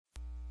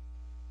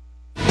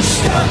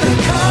Start the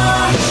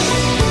car,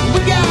 we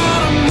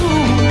gotta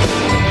move.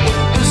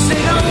 This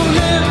ain't no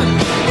living,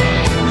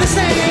 this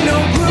ain't no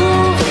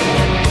groove.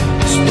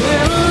 It's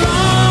been a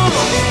long,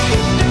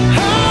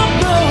 hard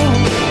road.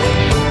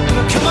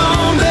 Come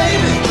on,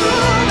 baby,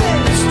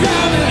 let's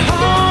drive it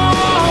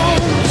home.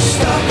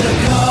 Start the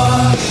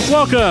car.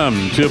 Welcome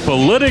to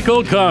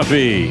Political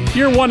Coffee,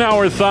 your 1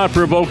 hour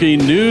thought-provoking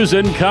news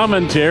and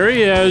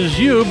commentary as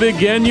you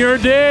begin your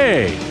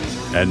day.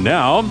 And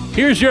now,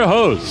 here's your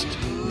host,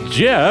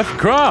 Jeff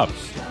Kropf.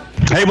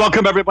 Hey,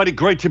 welcome everybody.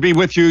 Great to be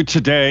with you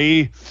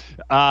today.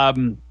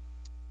 They're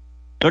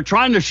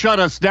trying to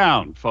shut us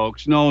down,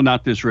 folks. No,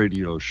 not this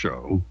radio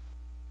show.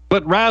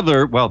 But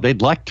rather, well,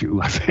 they'd like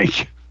to, I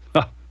think,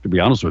 to be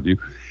honest with you.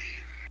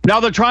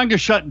 Now they're trying to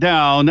shut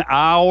down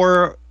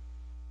our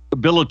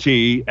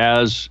ability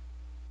as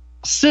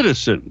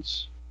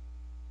citizens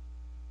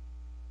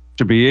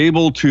to be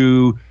able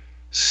to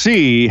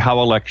see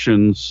how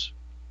elections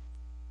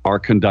are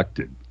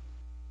conducted.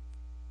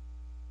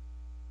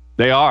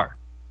 They are.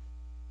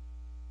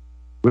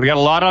 We've got a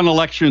lot on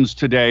elections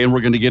today, and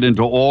we're going to get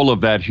into all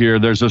of that here.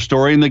 There's a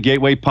story in the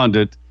Gateway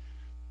Pundit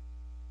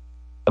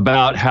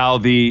about how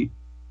the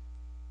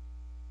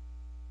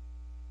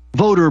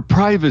voter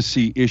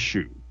privacy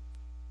issue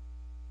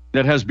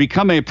that has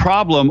become a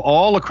problem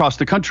all across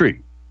the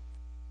country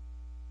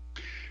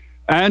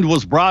and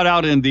was brought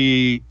out in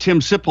the Tim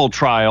Sipple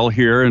trial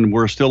here, and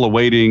we're still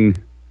awaiting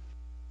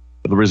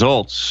the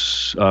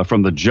results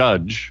from the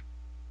judge,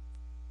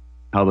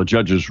 how the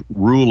judge is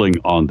ruling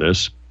on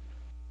this.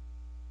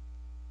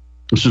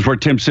 This is where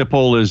Tim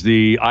Sipple is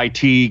the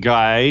IT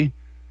guy,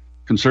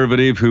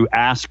 conservative, who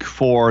asked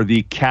for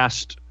the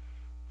cast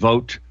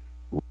vote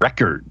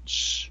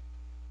records.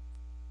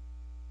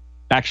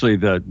 Actually,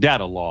 the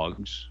data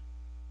logs,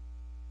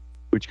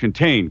 which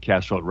contain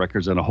cast vote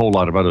records and a whole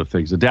lot of other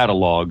things. The data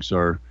logs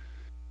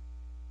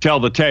tell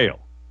the tale.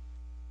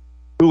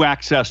 Who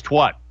accessed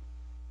what?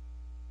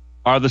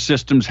 Are the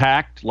systems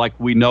hacked like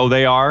we know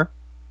they are?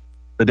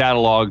 The data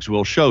logs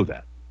will show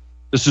that.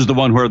 This is the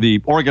one where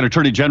the Oregon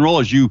Attorney General,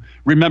 as you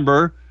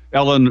remember,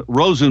 Ellen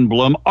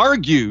Rosenblum,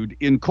 argued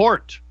in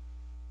court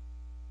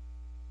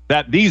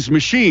that these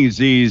machines,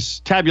 these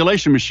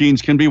tabulation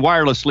machines, can be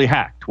wirelessly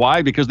hacked.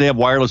 Why? Because they have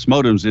wireless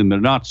modems in. They're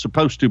not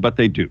supposed to, but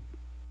they do.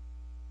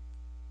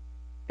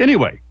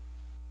 Anyway,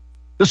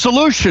 the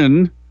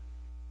solution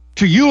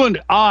to you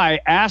and I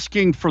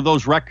asking for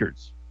those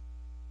records,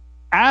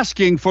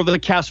 asking for the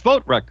cast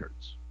vote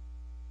records,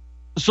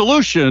 the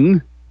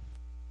solution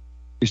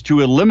is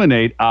to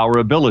eliminate our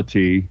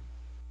ability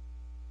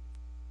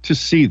to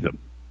see them.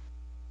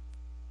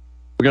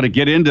 We're going to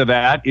get into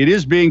that. It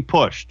is being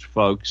pushed,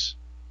 folks.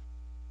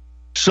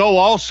 So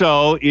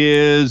also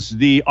is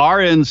the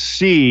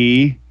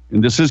RNC,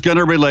 and this is going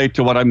to relate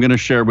to what I'm going to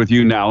share with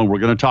you now, and we're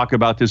going to talk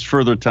about this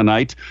further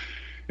tonight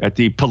at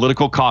the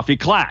Political Coffee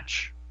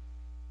Clatch.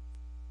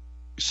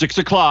 6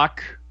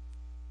 o'clock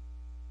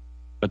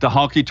at the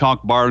Honky Tonk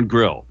Bar and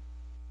Grill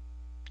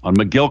on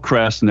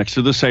McGillcrest next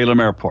to the Salem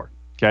Airport,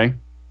 okay?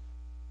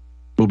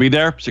 We'll be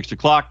there, 6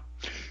 o'clock.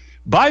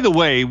 By the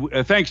way,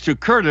 thanks to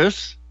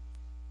Curtis,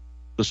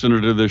 listener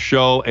to the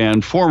show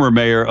and former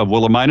mayor of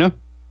Willamina,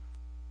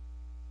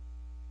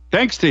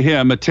 thanks to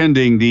him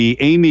attending the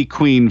Amy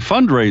Queen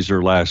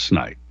fundraiser last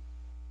night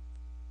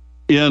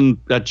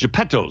at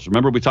Geppetto's.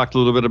 Remember we talked a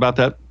little bit about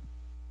that?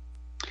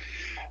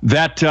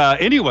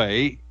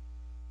 Anyway,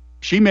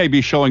 she may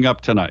be showing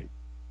up tonight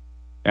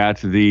at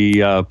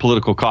the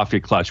Political Coffee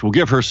Clutch. We'll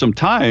give her some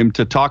time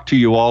to talk to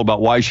you all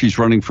about why she's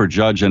running for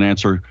judge and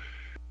answer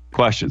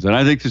questions. And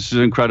I think this is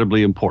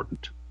incredibly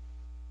important.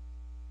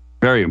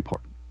 Very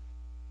important.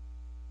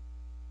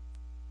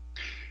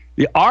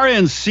 The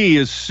RNC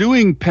is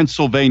suing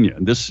Pennsylvania.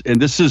 And this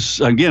is,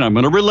 again, I'm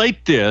going to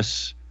relate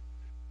this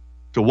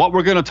to what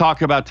we're going to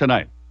talk about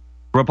tonight.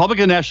 The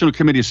Republican National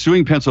Committee is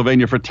suing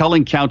Pennsylvania for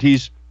telling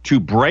counties to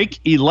break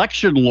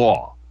election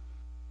law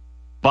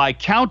by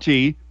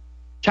counting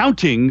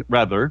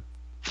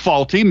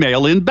faulty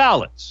mail-in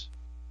ballots.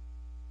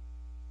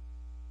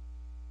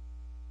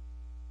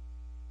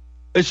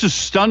 This is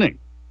stunning.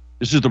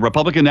 This is the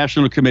Republican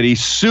National Committee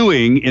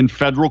suing in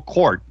federal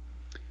court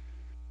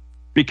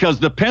because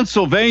the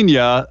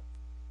Pennsylvania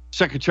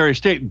Secretary of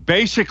State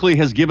basically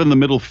has given the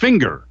middle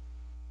finger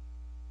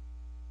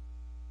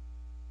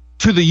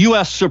to the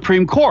U.S.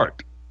 Supreme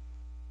Court,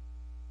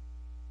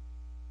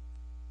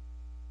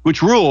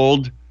 which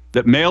ruled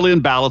that mail-in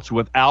ballots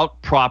without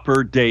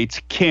proper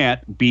dates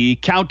can't be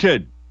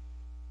counted.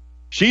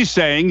 She's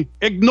saying,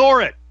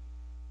 ignore it.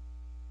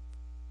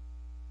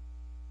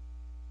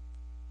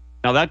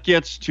 Now that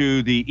gets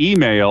to the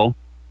email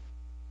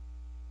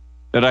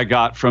that I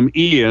got from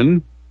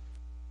Ian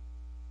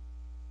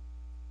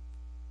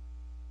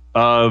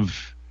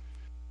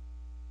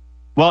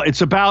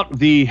it's about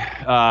the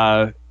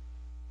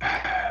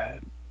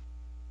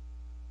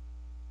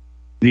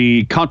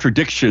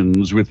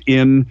contradictions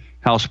within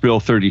House Bill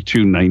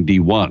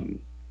 3291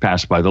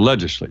 passed by the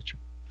legislature.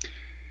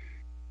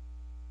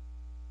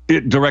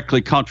 It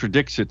directly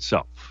contradicts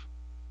itself.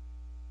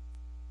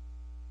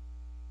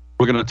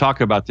 We're going to talk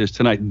about this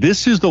tonight.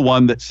 This is the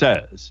one that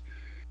says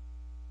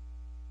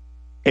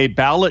a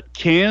ballot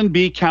can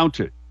be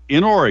counted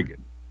in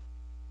Oregon,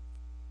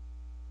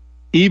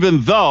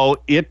 even though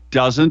it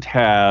doesn't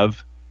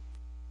have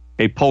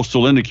a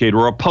postal indicator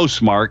or a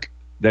postmark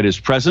that is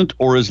present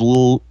or is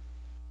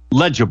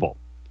legible.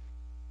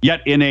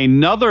 Yet in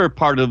another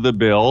part of the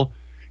bill,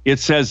 it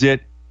says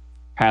it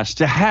has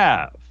to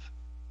have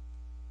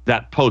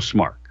that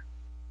postmark.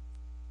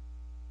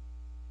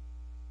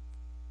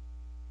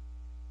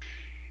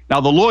 Now,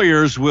 the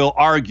lawyers will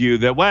argue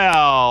that,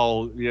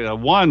 well,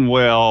 one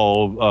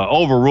will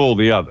overrule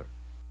the other.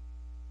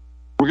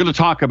 We're going to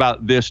talk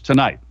about this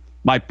tonight.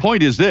 My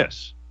point is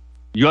this.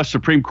 The U.S.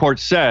 Supreme Court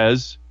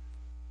says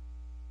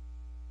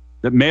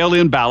that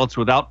mail-in ballots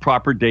without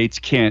proper dates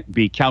can't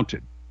be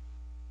counted.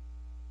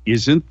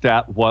 Isn't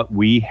that what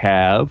we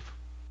have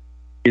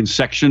in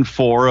Section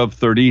 4 of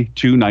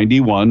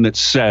 3291 that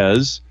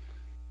says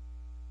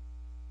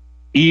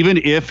even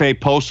if a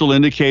postal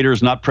indicator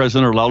is not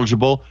present or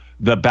eligible,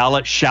 the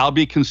ballot shall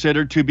be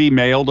considered to be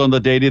mailed on the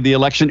date of the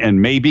election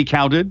and may be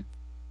counted?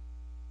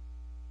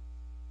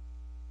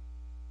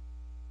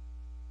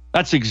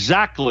 That's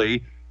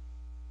exactly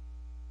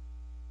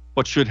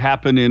what should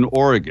happen in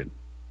Oregon,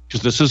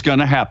 because this is going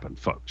to happen,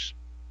 folks.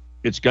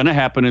 It's going to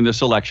happen in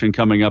this election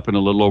coming up in a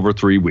little over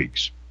 3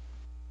 weeks.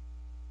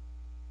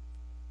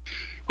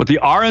 What the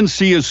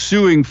RNC is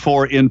suing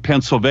for in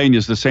Pennsylvania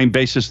is the same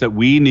basis that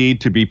we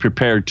need to be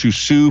prepared to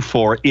sue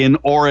for in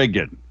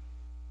Oregon,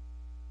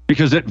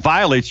 because it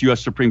violates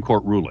U.S. Supreme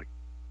Court ruling.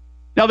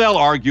 Now, they'll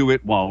argue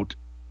it won't.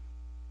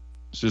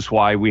 This is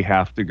why we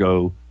have to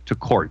go to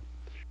court.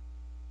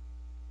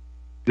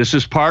 This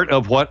is part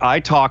of what I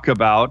talk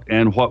about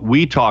and what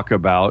we talk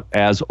about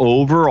as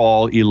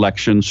overall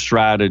election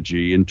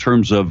strategy in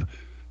terms of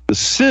the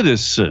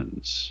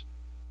citizens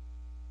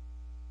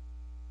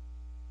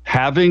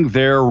having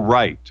their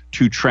right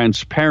to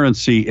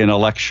transparency in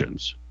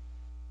elections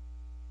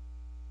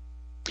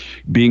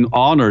being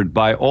honored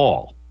by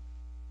all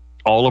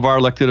of our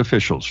elected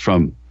officials,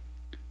 from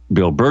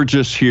Bill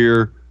Burgess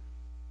here,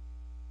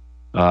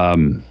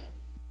 Val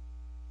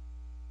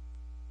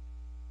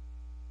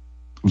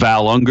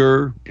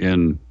Unger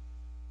in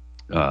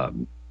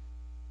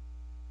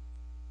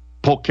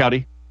Polk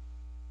County,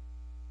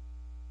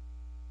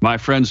 my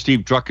friend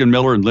Steve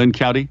Druckenmiller in Lynn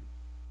County.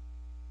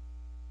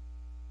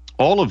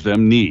 All of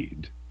them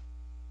need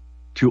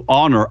to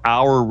honor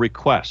our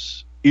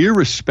requests,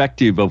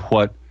 irrespective of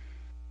what,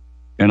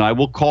 and I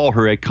will call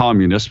her a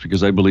communist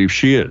because I believe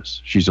she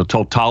is. She's a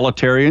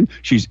totalitarian.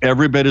 She's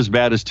every bit as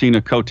bad as Tina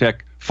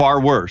Kotek,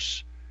 far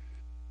worse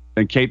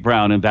than Kate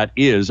Brown, and that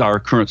is our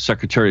current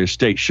Secretary of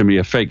State,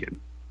 Shemia Fagan.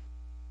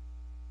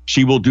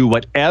 She will do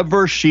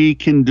whatever she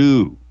can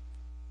do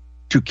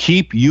to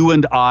keep you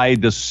and I,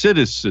 the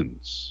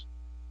citizens,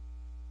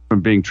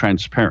 from being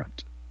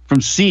transparent, from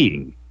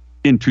seeing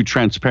into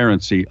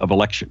transparency of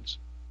elections.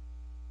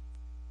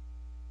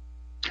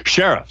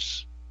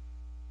 Sheriffs,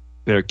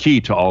 they're key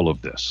to all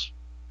of this.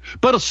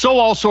 But so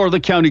also are the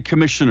county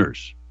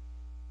commissioners,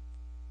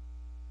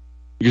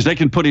 because they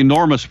can put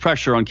enormous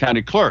pressure on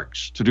county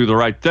clerks to do the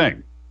right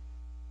thing.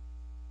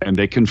 And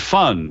they can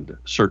fund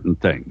certain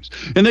things.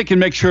 And they can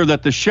make sure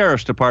that the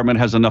sheriff's department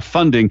has enough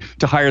funding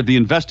to hire the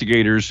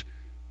investigators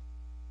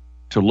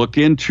to look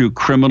into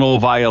criminal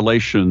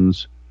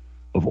violations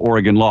of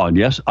Oregon law. And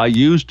yes, I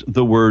used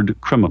the word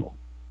criminal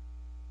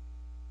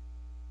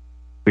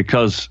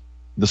because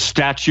the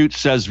statute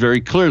says very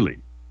clearly,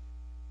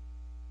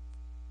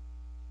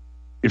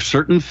 if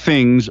certain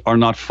things are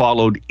not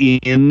followed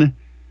in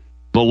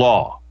the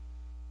law,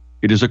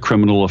 it is a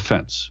criminal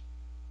offense.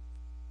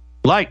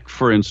 Like,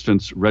 for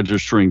instance,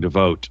 registering to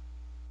vote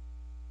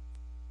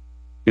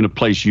in a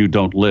place you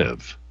don't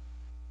live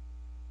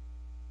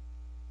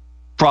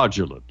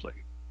fraudulently,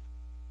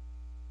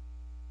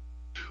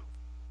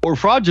 or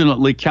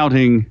fraudulently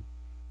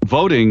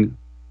voting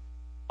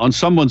on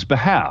someone's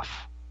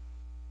behalf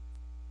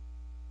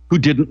who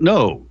didn't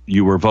know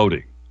you were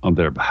voting on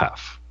their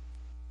behalf.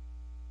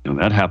 And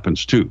that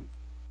happens too.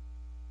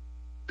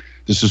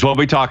 This is what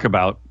we talk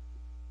about.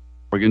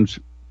 Oregon's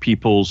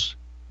People's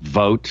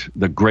Vote,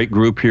 the great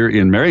group here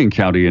in Marion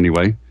County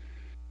anyway.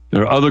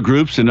 There are other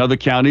groups in other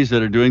counties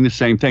that are doing the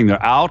same thing.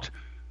 They're out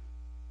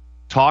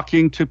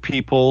talking to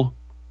people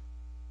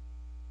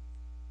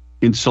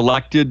in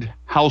selected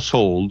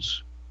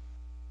households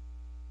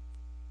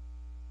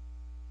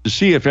to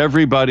see if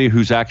everybody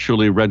who's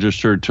actually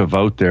registered to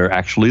vote there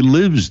actually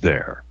lives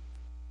there.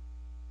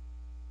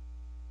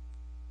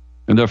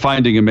 And they're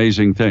finding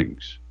amazing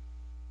things.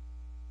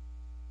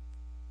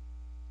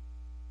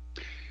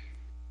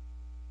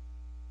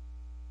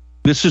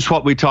 This is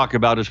what we talk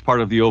about as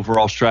part of the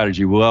overall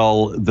strategy.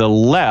 Well, the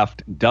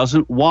left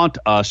doesn't want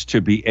us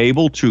to be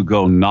able to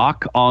go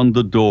knock on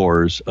the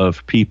doors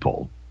of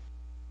people.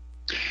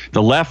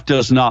 The left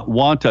does not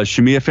want us.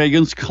 Shemia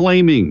Fagan's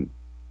claiming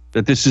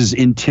that this is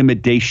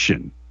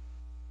intimidation.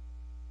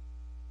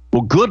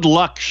 Well, good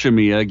luck,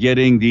 Shemia,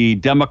 getting the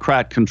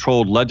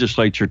Democrat-controlled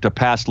legislature to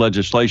pass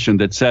legislation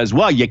that says,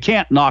 well, you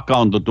can't knock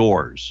on the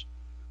doors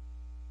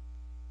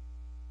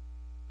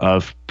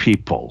of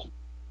people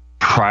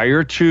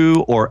prior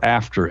to or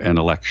after an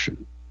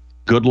election.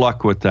 Good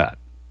luck with that.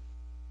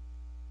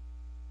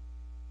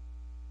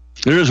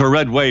 There's a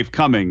red wave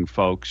coming,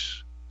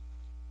 folks.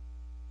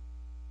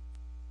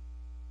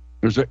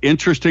 There's an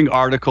interesting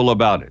article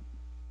about it.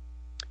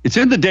 It's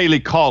in the Daily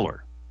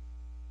Caller.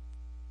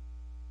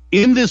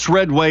 In this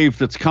red wave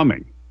that's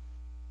coming,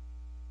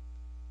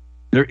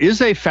 there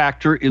is a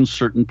factor in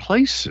certain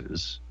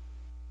places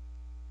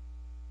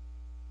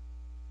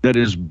that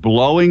is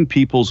blowing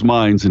people's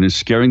minds and is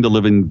scaring the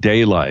living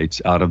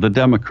daylights out of the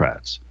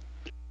Democrats.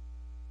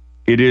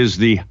 It is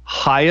the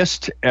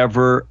highest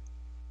ever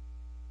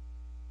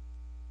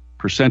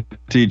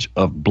percentage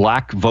of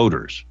black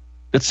voters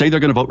that say they're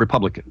going to vote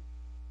Republican.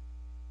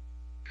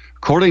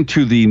 According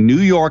to the New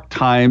York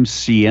Times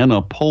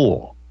Siena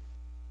poll,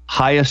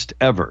 highest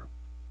ever.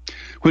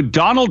 When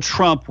Donald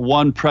Trump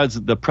won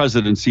the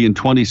presidency in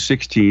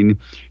 2016,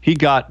 he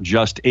got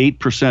just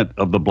 8%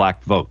 of the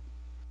black vote.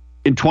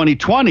 In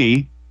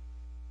 2020,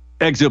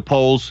 exit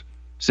polls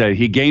say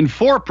he gained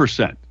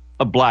 4%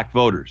 of black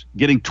voters,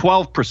 getting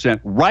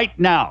 12% right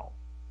now.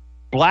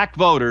 Black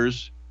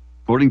voters,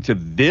 according to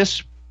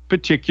this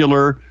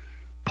particular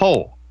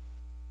poll,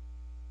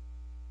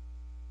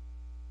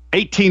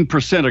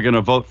 18% are going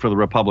to vote for the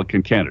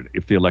Republican candidate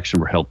if the election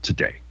were held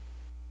today.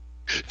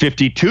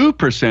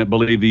 52%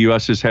 believe the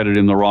U.S. is headed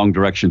in the wrong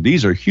direction.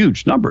 These are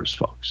huge numbers,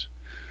 folks.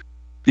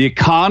 The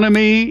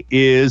economy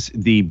is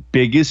the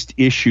biggest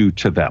issue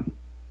to them.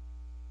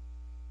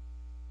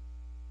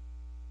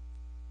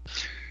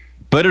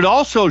 But it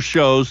also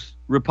shows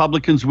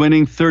Republicans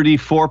winning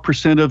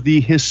 34% of the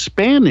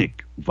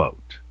Hispanic vote.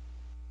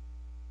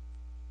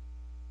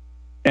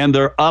 And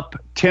they're up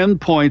 10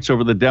 points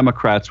over the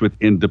Democrats with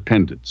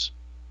independents.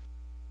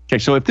 Okay,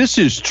 so if this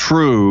is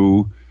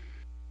true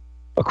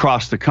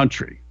across the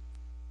country,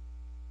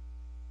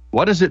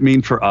 what does it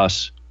mean for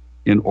us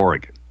in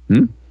Oregon?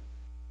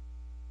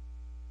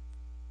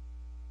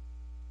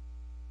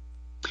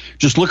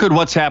 Just look at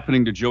what's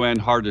happening to Joanne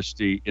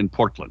Hardesty in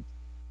Portland.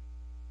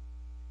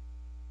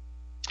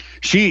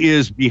 She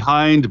is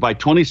behind by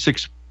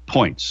 26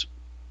 points,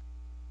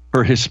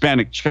 her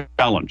Hispanic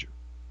challenger.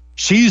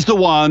 She's the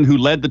one who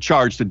led the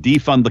charge to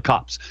defund the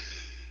cops.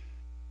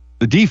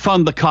 The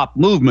defund the cop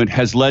movement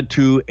has led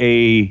to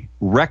a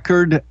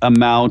record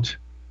amount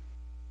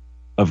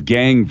of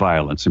gang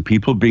violence and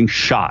people being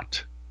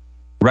shot.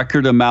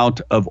 Record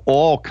amount of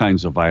all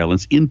kinds of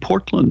violence in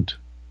Portland.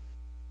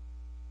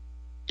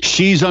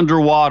 She's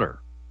underwater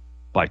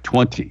by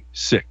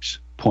 26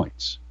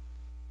 points.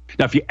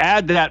 Now, if you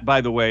add that,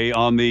 by the way,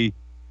 on the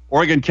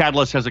Oregon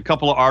Catalyst has a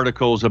couple of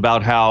articles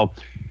about how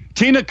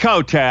Tina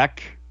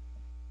Kotek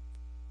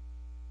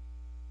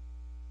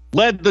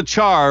led the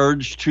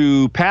charge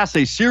to pass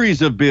a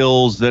series of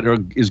bills that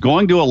is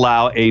going to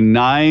allow a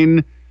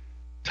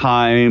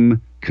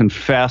 9-time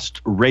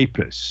confessed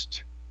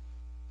rapist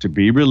to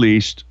be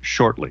released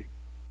shortly.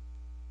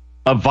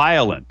 A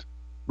violent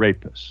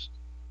rapist.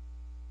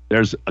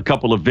 There's a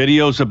couple of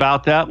videos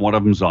about that. One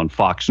of them's on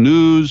Fox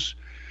News.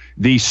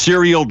 The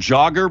serial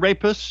jogger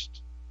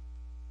rapist.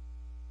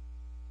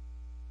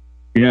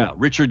 Yeah,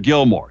 Richard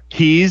Gilmore.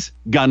 He's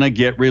gonna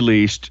get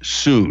released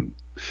soon.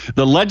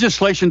 The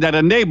legislation that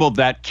enabled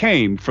that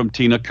came from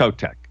Tina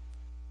Kotek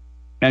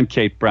and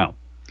Kate Brown.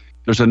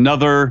 There's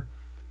another,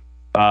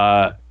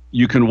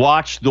 you can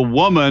watch the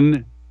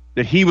woman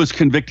that he was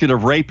convicted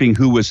of raping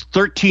who was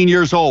 13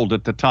 years old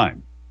at the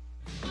time.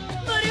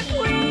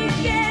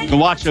 You can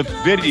watch a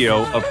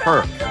video of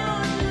her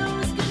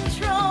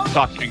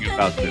talking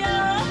about this.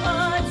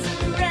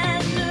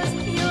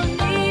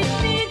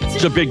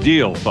 It's a big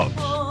deal,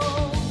 folks.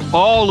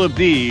 All of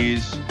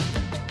these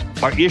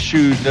are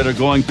issues that are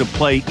going to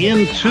play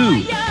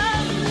into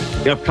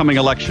the upcoming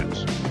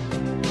elections.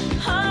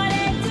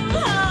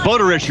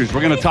 Voter issues,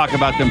 we're going to talk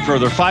about them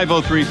further.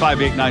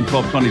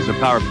 503-589-1220 is the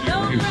power of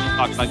people. We're going to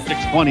talk about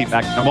 620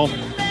 back in a moment.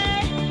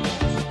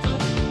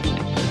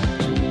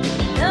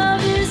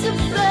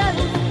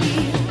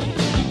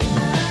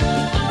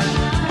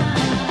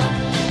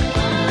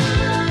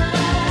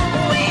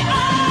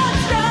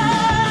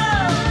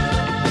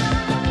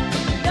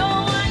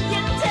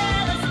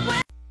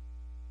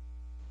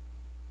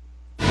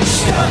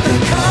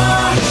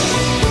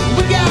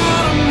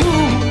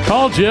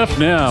 Call Jeff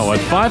now at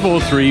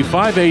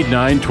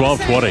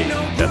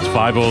 503-589-1220. That's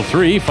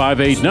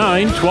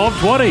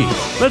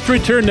 503-589-1220. Let's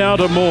return now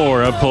to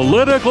more of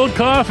Political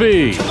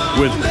Coffee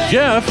with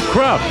Jeff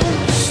Krupp.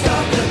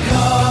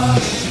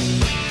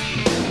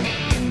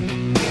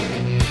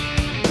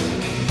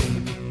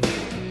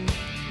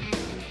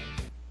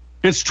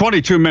 It's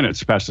 22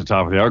 minutes past the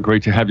top of the hour.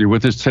 Great to have you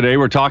with us today.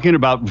 We're talking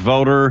about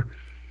voter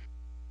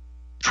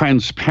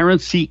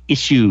transparency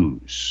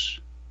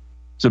issues.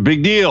 It's a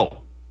big deal.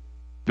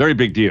 Very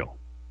big deal.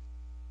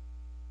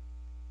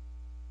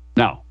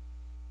 Now,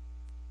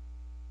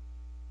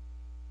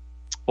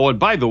 oh, and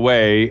by the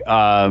way,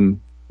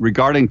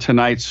 regarding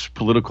tonight's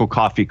Political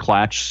Coffee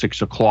Clatch,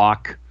 6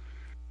 o'clock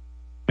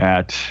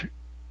at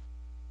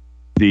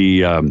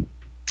the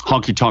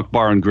Honky Tonk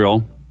Bar and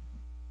Grill,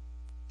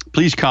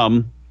 Please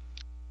come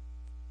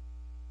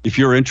if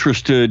you're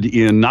interested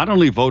in not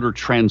only voter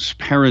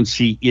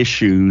transparency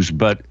issues,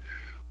 but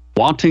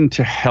wanting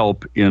to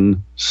help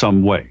in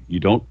some way. You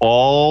don't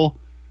all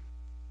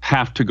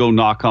have to go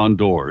knock on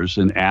doors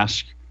and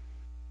ask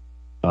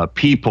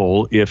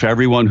people if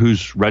everyone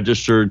who's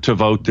registered to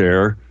vote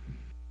there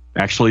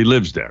actually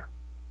lives there.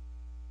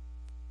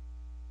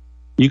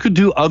 You could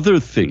do other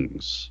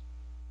things.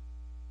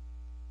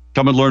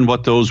 Come and learn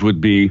what those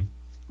would be.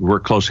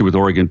 Work closely with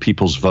Oregon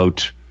People's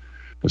Vote.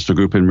 That's the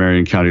group in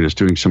Marion County that's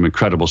doing some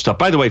incredible stuff.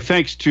 By the way,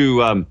 thanks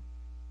to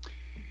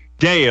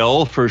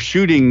Dale for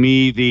shooting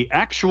me the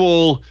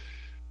actual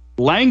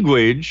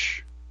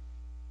language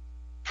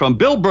from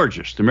Bill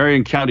Burgess, the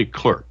Marion County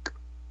clerk,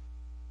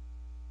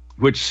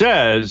 which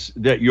says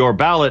that your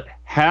ballot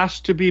has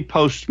to be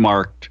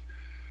postmarked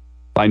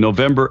by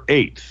November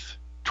 8th,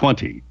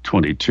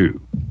 2022.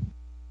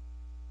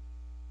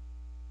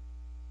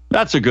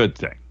 That's a good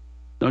thing,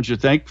 don't you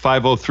think?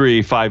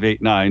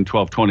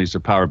 503-589-1220 is the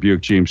Power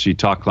Buick GMC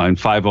talk line,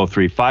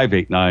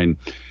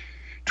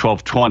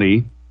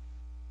 503-589-1220.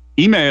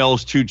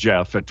 Emails to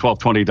Jeff at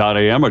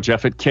 1220.am or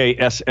Jeff at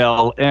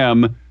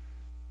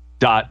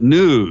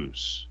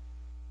KSLM.news.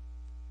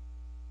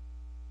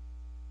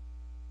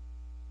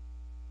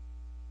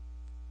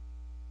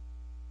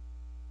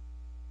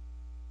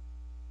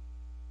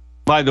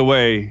 By the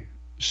way,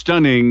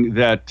 stunning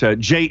that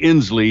Jay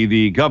Inslee,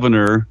 the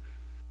governor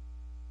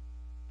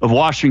of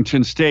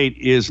Washington State,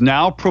 is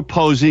now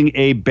proposing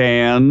a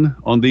ban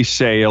on the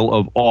sale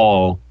of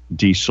all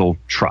diesel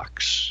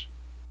trucks.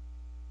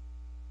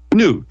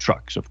 New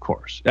trucks, of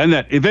course. And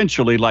that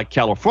eventually, like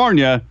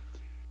California,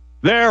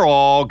 they're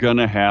all going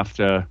to have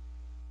to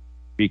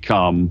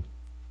become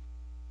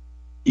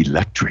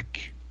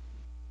electric.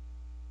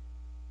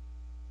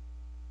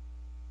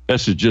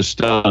 This is just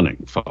stunning,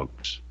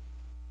 folks.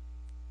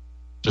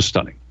 Just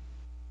stunning.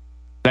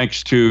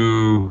 Thanks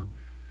to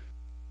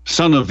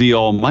Son of the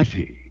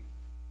Almighty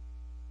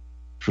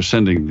for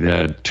sending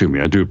that to me.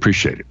 I do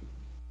appreciate it.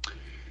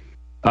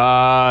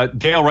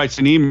 Dale writes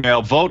an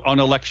email, vote on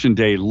election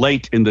day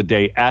late in the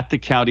day at the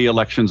county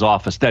elections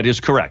office. That is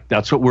correct.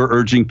 That's what we're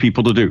urging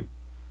people to do.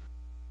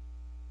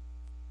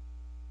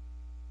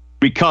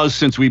 Because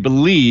since we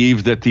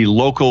believe that the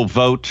local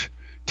vote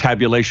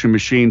tabulation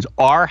machines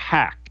are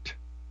hacked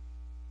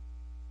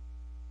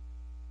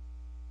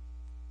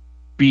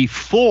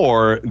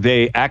before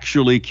they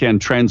actually can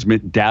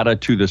transmit data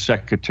to the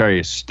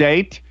Secretary of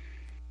State,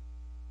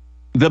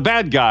 the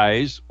bad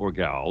guys or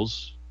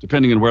gals,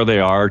 depending on where they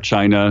are,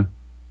 China,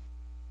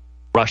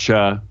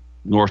 Russia,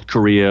 North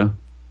Korea,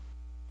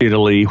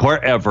 Italy,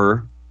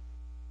 wherever,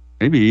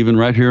 maybe even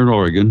right here in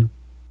Oregon,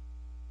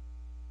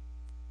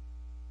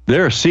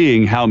 they're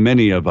seeing how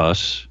many of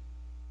us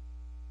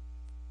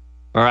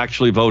are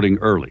actually voting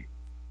early.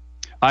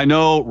 I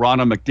know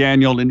Ronna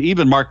McDaniel and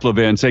even Mark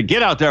Levin say,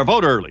 get out there,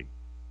 vote early.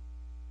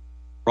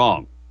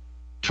 Wrong.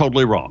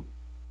 Totally wrong.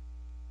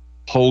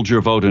 Hold your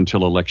vote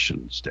until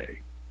Elections Day.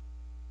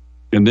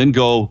 And then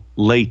go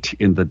late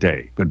in the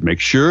day. But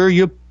make sure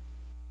you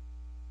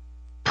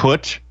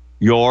put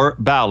your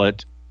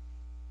ballot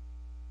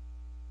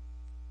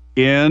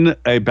in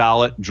a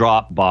ballot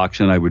drop box,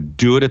 and I would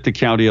do it at the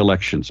county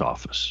elections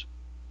office.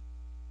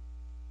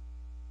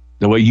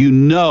 The way you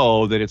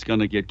know that it's going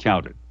to get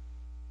counted.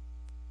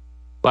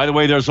 By the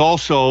way, there's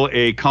also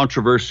a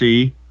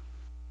controversy.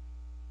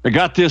 I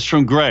got this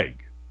from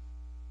Greg,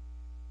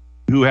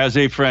 who has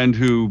a friend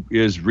who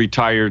is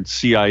retired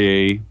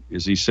CIA,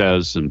 as he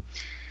says. And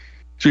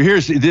so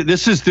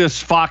this is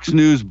this Fox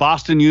News,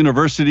 Boston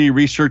University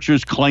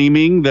researchers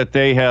claiming that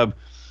they have,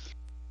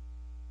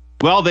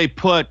 well, they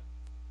put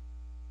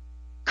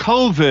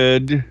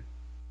COVID,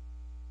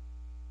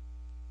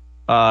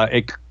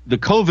 the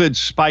COVID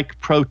spike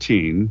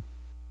protein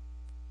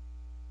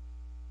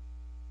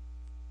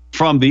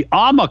from the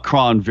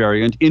Omicron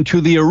variant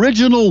into the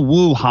original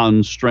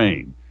Wuhan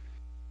strain.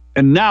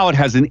 And now it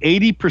has an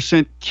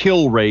 80%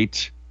 kill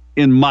rate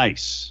in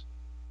mice.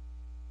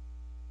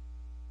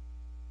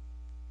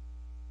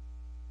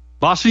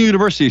 Boston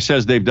University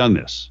says they've done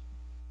this.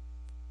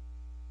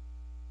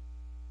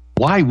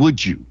 Why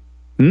would you?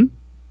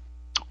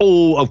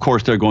 Oh, of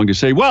course, they're going to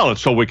say, well,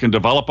 it's so we can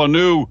develop a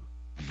new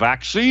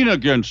vaccine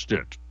against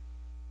it.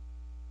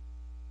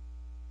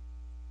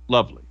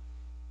 Lovely.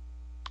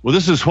 Well,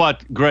 this is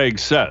what Greg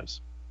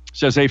says.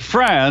 Says a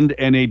friend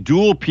and a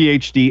dual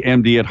PhD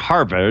MD at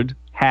Harvard,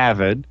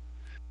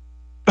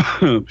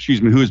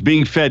 excuse me, who is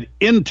being fed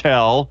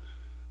intel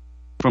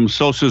from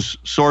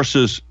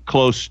sources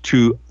close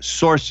to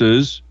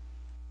sources,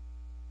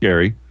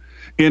 Gary,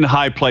 in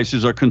high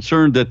places, are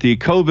concerned that the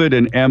COVID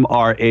and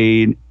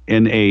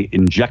mRNA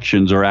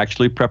injections are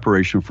actually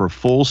preparation for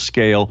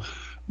full-scale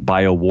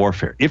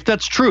biowarfare. If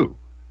that's true,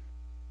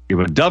 it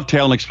would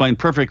dovetail and explain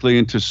perfectly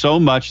into so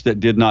much that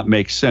did not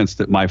make sense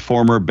that my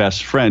former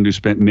best friend, who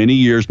spent many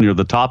years near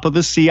the top of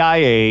the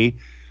CIA,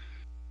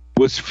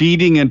 was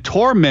feeding and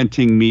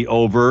tormenting me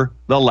over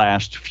the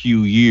last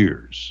few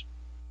years,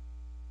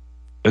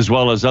 as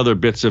well as other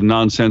bits of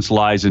nonsense,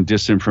 lies, and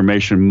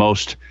disinformation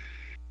most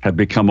have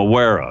become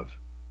aware of.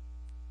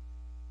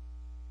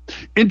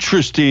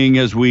 Interesting,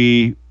 as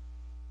we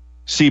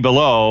see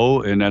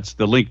below, and that's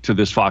the link to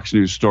this Fox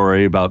News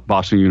story about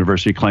Boston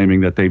University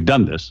claiming that they've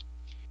done this,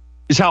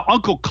 is how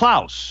Uncle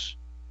Klaus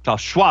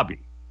Schwab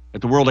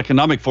at the World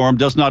Economic Forum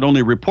does not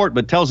only report,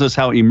 but tells us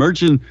how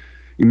emerging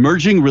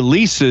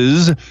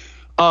releases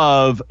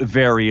of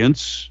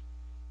variants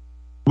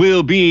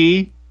will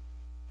be,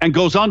 and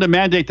goes on to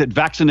mandate that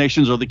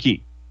vaccinations are the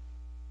key.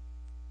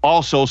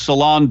 Also,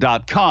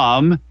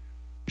 Salon.com,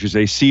 which is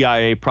a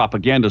CIA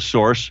propaganda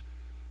source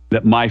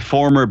that my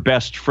former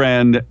best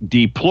friend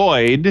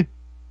deployed,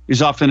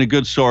 is often a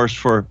good source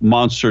for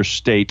monster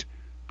state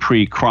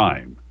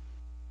pre-crime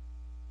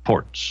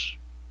reports.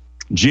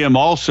 Jim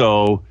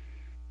also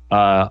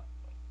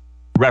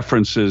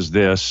references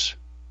this.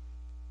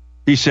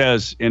 He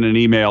says in an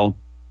email,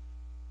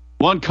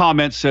 one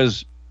comment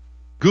says,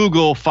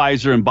 Google,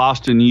 Pfizer, and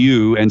Boston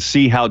U and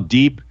see how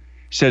deep,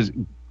 says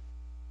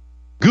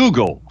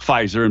Google,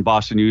 Pfizer, and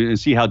Boston U and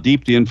see how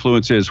deep the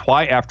influence is.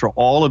 Why, after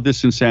all of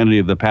this insanity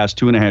of the past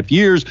 2.5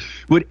 years,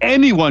 would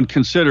anyone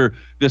consider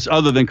this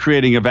other than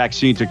creating a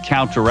vaccine to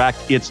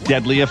counteract its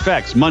deadly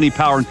effects? Money,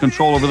 power, and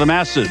control over the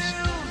masses.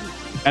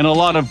 And a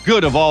lot of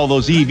good of all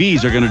those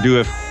EVs are going to do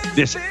if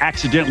this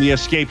accidentally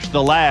escapes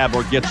the lab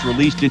or gets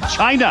released in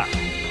China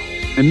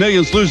and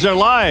millions lose their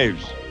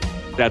lives.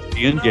 That's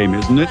the end game,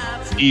 isn't it?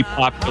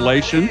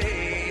 Depopulation.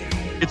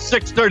 It's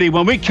 6:30.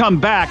 When we come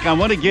back, I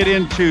want to get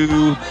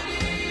into,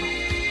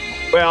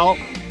 well,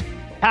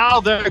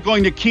 how they're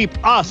going to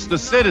keep us, the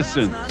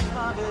citizens,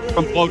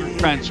 from voter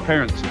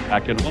transparency.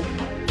 Back in a moment.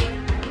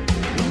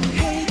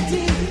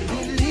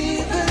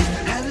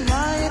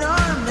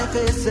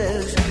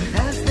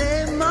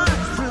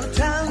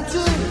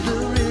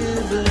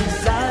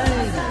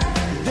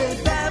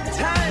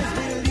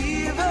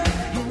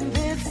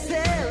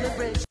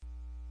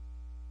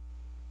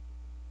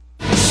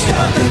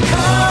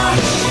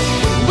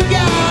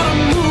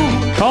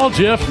 Call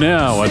Jeff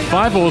now at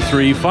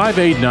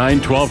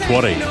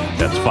 503-589-1220.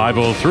 That's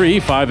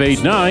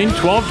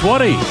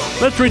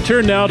 503-589-1220. Let's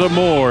return now to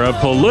more of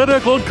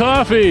Political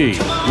Coffee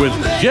with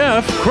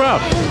Jeff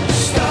Krupp.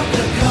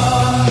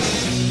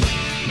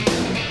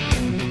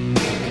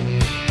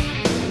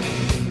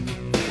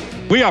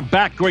 We are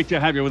back. Great to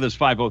have you with us.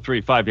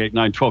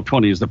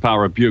 503-589-1220 is the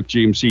Power of Buick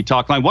GMC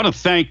talk line. I want to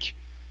thank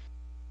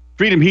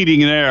Freedom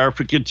Heating and Air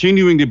for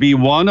continuing to be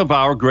one of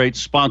our great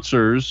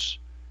sponsors.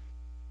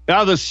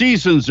 Now the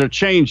seasons are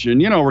changing.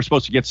 You know, we're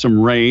supposed to get some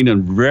rain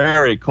and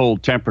very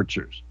cold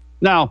temperatures.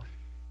 Now,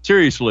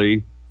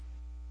 seriously,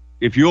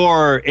 if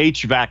your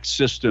HVAC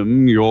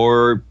system,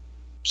 your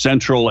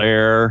central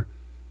air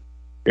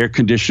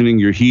conditioning,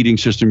 your heating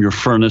system, your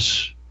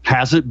furnace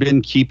hasn't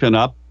been keeping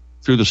up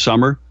through the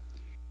summer,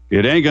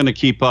 it ain't going to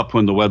keep up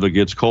when the weather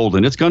gets cold.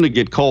 And it's going to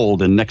get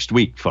cold in next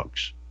week,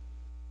 folks.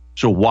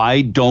 So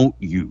why don't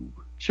you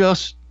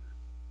just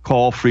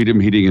call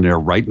Freedom Heating and Air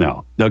right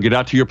now? They'll get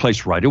out to your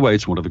place right away.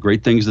 It's one of the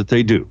great things that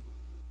they do.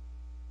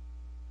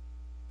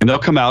 And they'll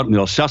come out and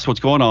they'll assess what's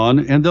going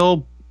on and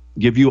they'll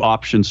give you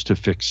options to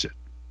fix it.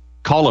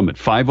 Call them at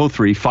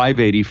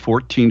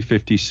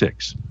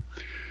 503-580-1456.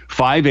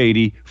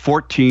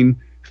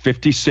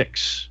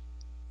 580-1456.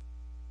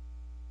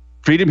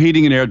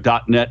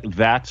 FreedomHeatingandAir.net.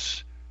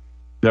 That's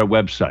their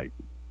website.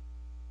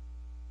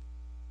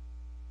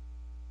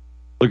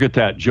 Look at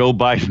that. Joe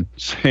Biden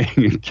saying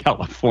in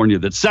California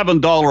that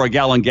 $7 a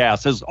gallon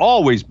gas has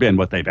always been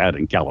what they've had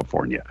in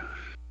California.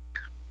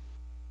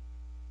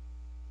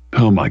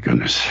 Oh, my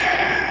goodness.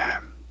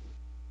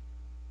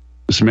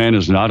 This man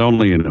is not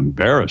only an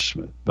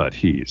embarrassment, but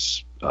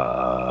he's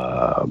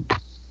even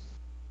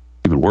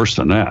worse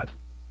than that.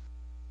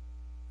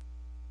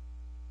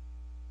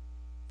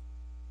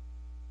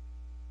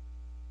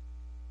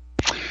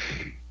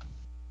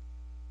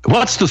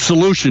 What's the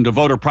solution to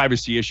voter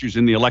privacy issues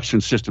in the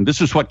election system?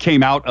 This is what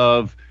came out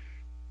of,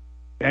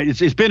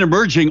 it's been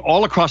emerging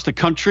all across the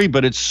country,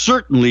 but it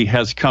certainly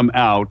has come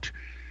out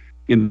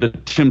in the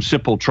Tim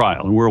Sipple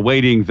trial. And we're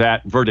awaiting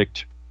that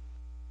verdict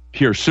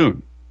here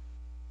soon.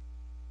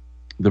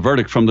 The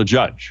verdict from the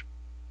judge.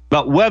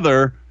 But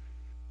whether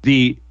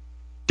the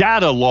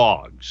data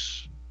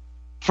logs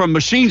from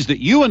machines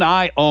that you and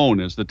I own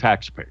as the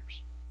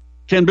taxpayers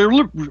can be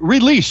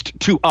released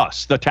to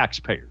us, the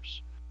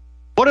taxpayers.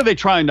 What are they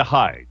trying to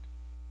hide?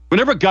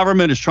 Whenever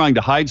government is trying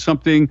to hide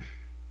something,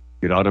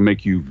 it ought to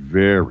make you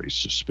very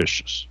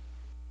suspicious.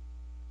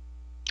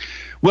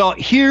 Well,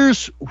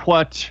 here's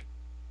what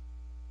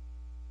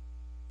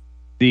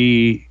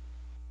the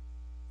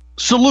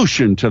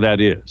solution to that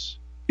is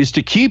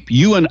to keep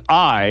you and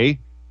I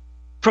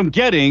from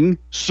getting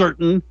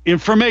certain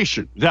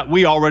information that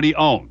we already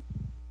own,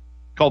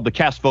 called the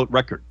cast vote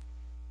record.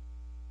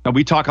 Now,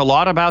 we talk a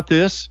lot about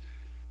this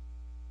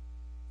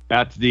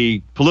at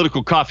the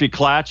Political Coffee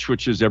Clatch,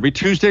 which is every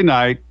Tuesday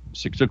night,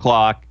 6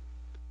 o'clock,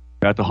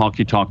 at the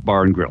Honky Tonk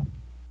Bar and Grill.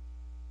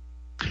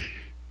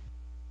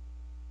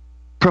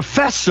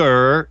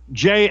 Professor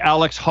J.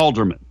 Alex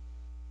Halderman,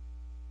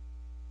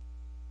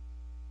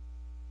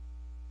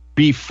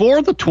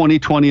 before the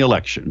 2020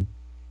 election,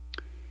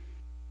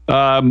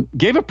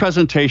 gave a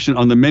presentation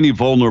on the many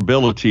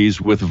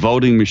vulnerabilities with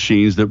voting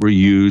machines that were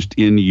used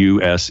in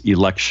U.S.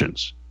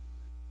 elections.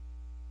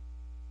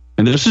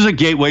 And this is a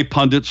Gateway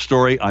Pundit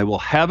story. I will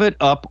have it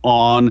up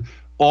on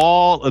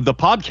all of the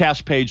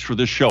podcast page for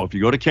this show. If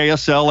you go to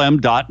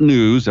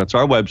kslm.news, that's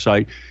our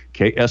website,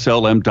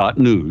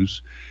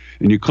 kslm.news,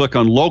 and you click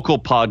on local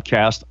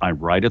podcast, I'm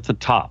right at the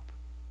top.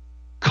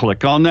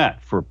 Click on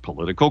that for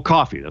Political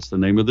Coffee. That's the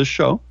name of this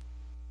show.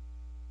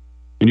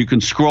 And you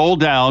can scroll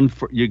down,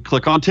 you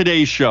click on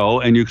today's show,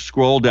 and you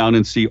scroll down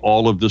and see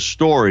all of the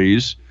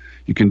stories.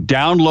 You can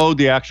download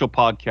the actual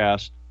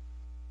podcast,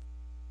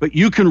 but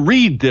you can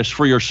read this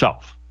for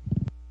yourself.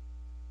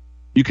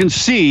 You can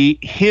see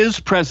his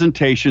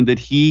presentation that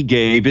he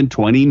gave in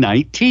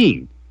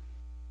 2019.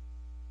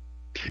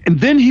 And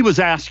then he was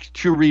asked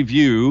to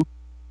review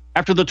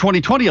after the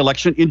 2020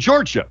 election in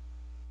Georgia.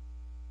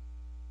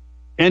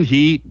 And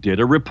he did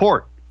a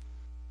report.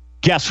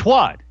 Guess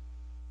what?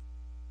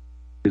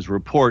 His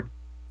report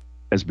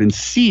has been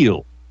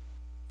sealed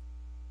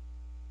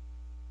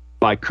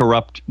by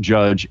corrupt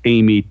Judge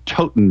Amy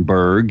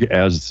Totenberg,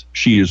 as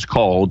she is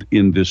called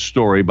in this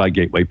story by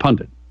Gateway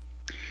Pundit.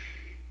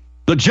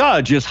 The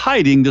judge is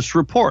hiding this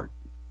report.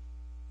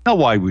 Now,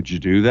 why would you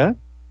do that?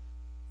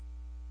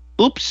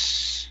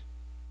 Oops.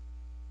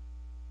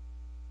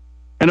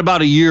 And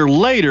about a year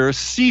later,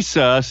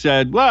 CISA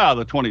said, well,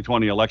 the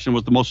 2020 election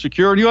was the most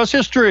secure in U.S.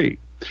 history.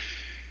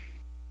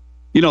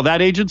 You know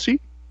that agency?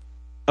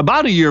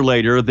 About a year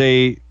later,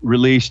 they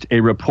released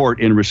a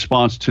report in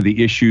response to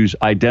the issues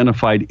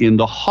identified in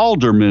the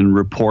Halderman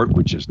report,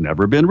 which has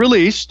never been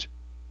released.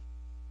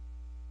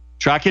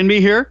 Tracking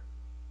me here?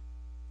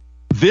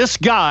 This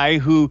guy,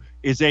 who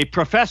is a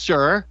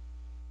professor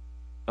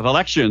of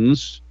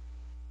elections,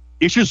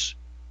 issues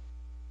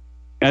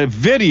a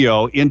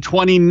video in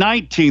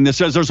 2019 that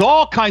says there's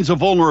all kinds of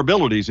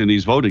vulnerabilities in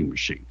these voting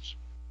machines.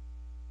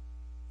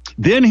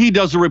 Then he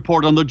does a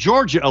report on the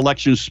Georgia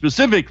election,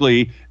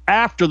 specifically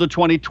after the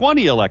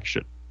 2020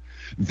 election.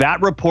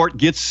 That report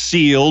gets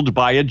sealed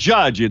by a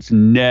judge. It's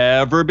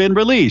never been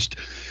released.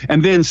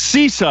 And then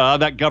CISA,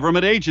 that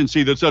government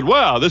agency that said,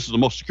 well, this is the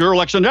most secure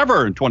election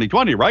ever in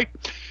 2020, right?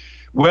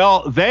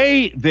 Well,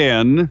 they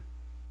then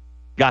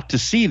got to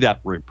see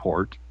that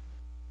report.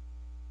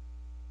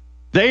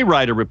 They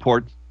write a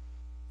report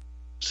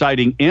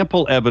citing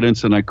ample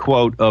evidence, and I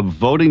quote, of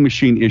voting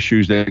machine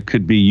issues that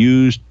could be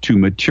used to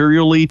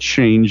materially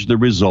change the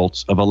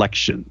results of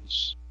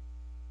elections.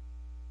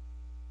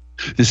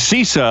 The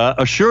CISA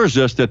assures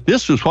us that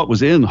this was what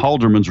was in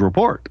Halderman's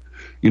report,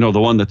 you know,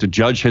 the one that the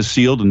judge has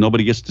sealed and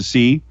nobody gets to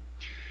see,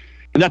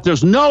 and that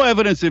there's no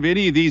evidence of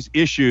any of these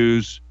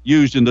issues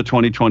used in the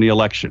 2020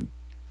 election.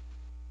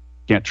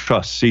 Can't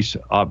trust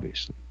CISA,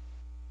 obviously.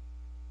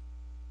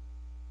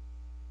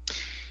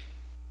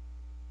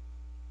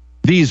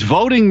 These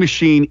voting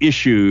machine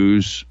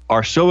issues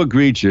are so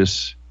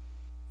egregious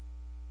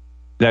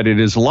that it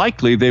is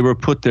likely they were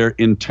put there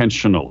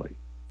intentionally.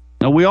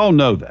 Now, we all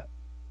know that.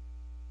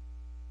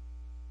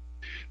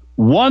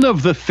 One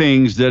of the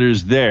things that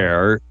is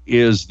there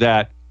is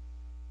that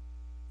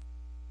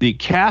the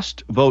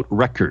cast vote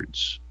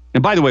records,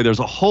 and by the way, there's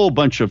a whole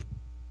bunch of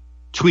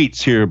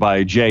tweets here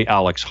by J.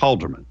 Alex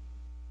Halderman,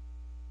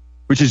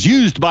 which is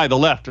used by the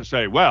left to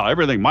say, well,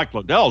 everything Mike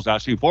Lindell's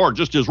asking for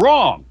just is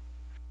wrong.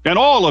 And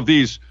all of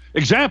these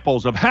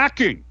examples of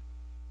hacking,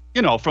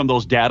 you know, from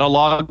those data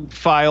log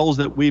files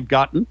that we've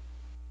gotten.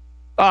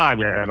 I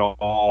mean,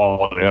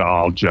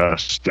 all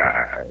just,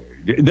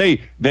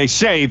 they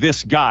say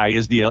this guy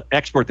is the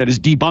expert that has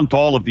debunked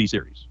all of these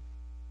theories.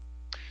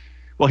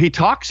 Well, he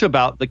talks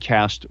about the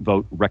cast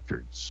vote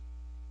records.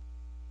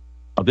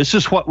 Now, this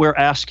is what we're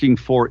asking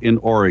for in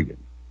Oregon.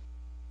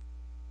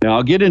 Now,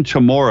 I'll get into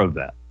more of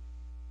that.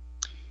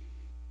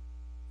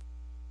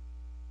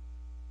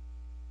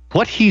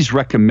 What he's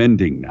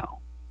recommending now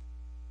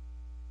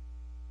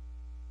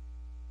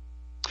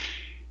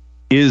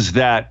is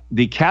that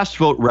the cast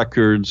vote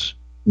records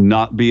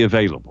not be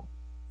available,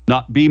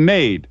 not be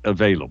made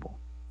available,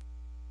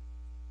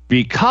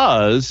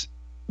 because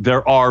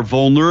there are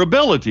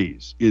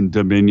vulnerabilities in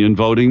Dominion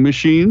voting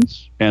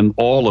machines, and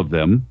all of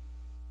them,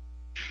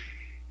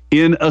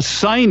 in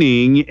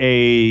assigning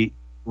a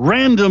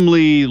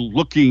randomly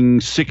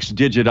looking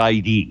 6-digit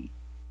ID.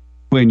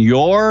 When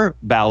your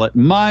ballot,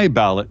 my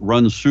ballot,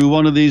 runs through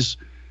one of these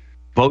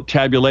vote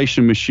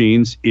tabulation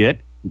machines,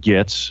 it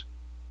gets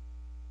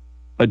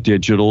a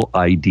digital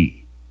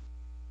ID.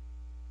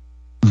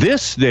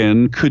 This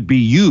then could be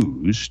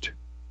used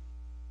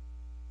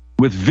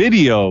with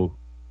video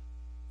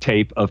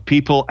tape of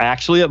people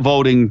actually at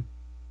voting,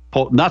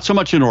 not so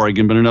much in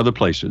Oregon, but in other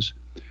places,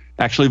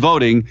 actually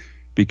voting,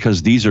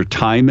 because these are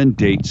time and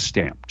date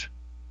stamped.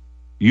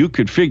 You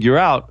could figure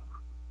out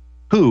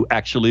who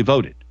actually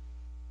voted.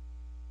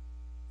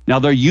 Now,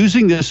 they're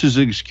using this as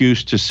an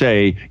excuse to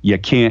say you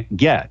can't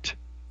get,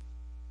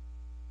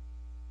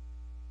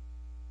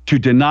 to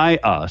deny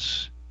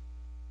us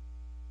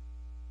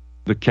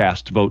the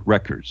cast vote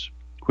records,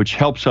 which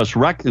helps us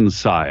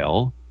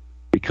reconcile,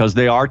 because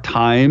they are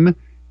time,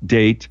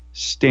 date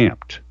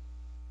stamped.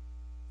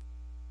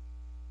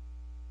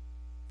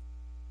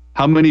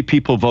 How many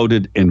people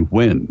voted and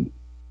when?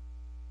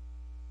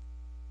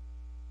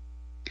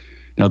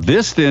 Now,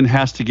 this then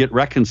has to get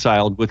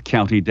reconciled with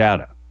county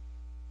data.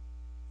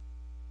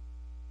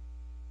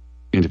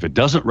 And if it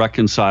doesn't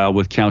reconcile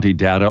with county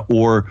data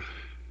or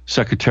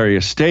Secretary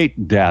of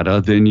State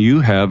data, then you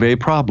have a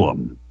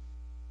problem.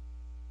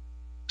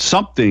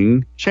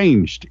 Something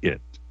changed it.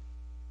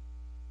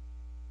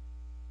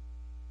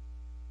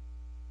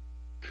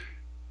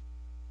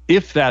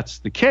 If that's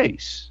the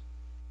case,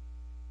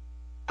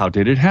 how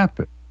did it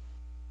happen?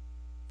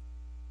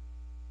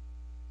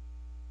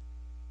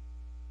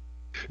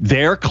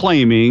 They're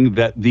claiming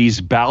that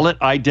these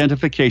ballot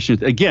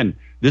identifications, again,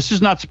 this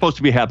is not supposed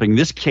to be happening.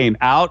 This came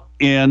out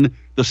in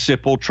the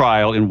Sipple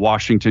trial in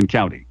Washington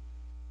County.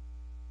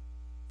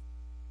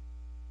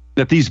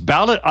 That these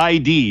ballot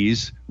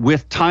IDs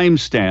with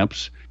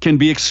timestamps can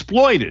be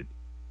exploited.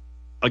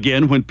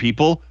 Again, when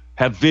people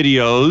have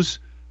videos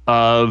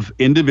of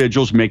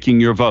individuals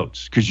making your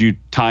votes, because you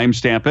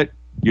timestamp it,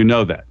 you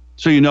know that.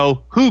 So you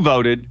know who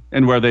voted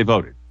and where they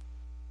voted.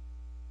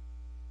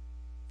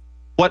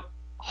 What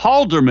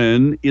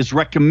Halderman is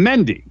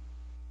recommending,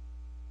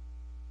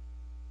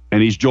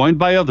 and he's joined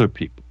by other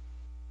people,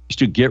 is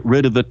to get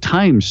rid of the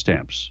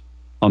timestamps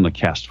on the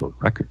cast vote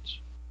records.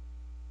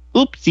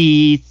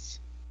 Oopsies.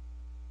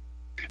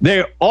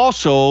 They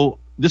also,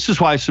 this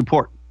is why I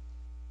support.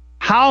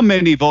 How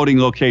many voting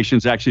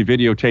locations actually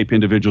videotape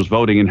individuals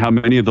voting, and how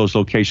many of those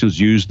locations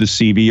use the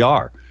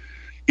CVR?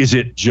 Is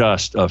it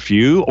just a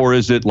few, or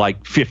is it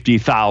like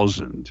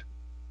 50,000?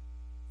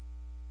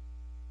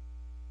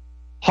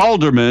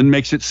 Halderman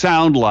makes it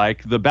sound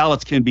like the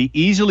ballots can be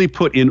easily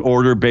put in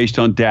order based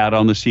on data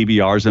on the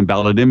CVRs and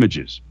ballot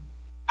images.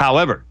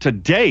 However, to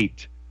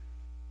date,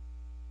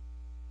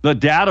 the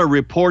data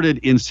reported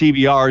in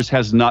CVRs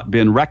has not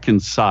been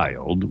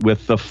reconciled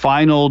with the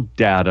final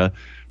data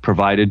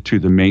provided to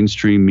the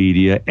mainstream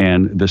media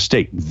and the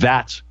state.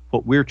 That's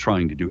what we're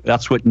trying to do.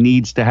 That's what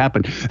needs to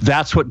happen.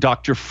 That's what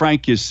Dr.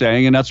 Frank is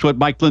saying, and that's what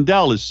Mike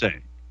Lindell is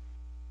saying.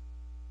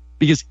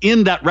 Because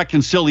in that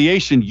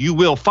reconciliation, you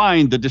will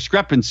find the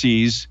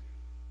discrepancies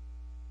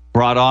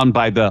brought on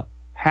by the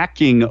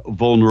hacking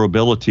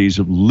vulnerabilities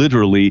of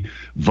literally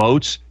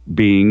votes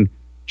being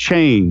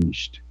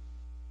changed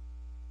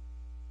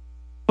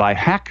by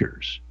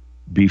hackers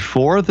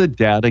before the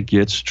data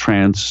gets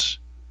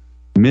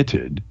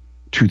transmitted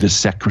to the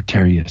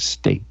Secretary of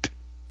State.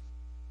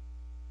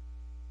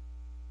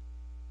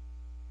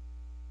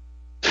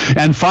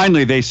 And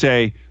finally, they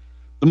say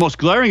the most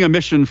glaring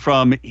omission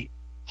from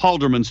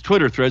Halderman's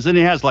Twitter threads, and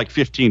he has like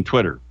 15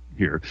 Twitter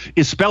here,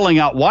 is spelling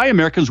out why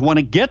Americans want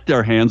to get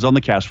their hands on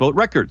the cast vote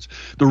records.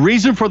 The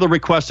reason for the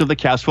request of the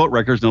cast vote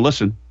records, now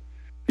listen,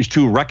 is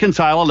to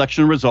reconcile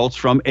election results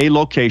from a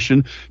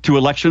location to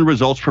election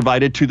results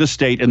provided to the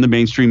state and the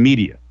mainstream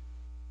media.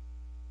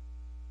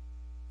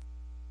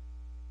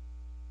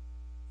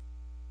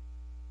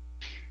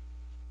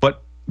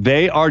 What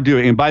they are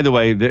doing, and by the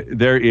way,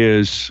 there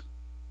is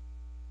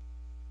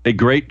a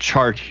great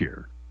chart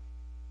here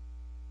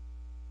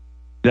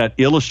that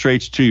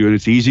illustrates to you, and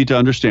it's easy to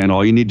understand.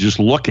 All you need to just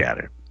look at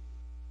it.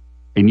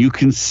 And you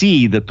can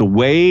see that the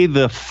way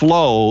the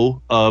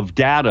flow of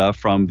data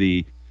from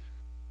the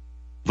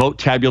vote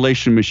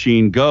tabulation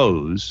machine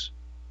goes,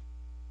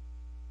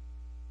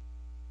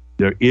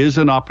 there is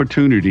an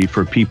opportunity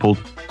for people,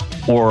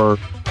 or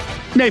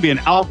maybe an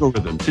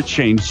algorithm, to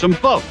change some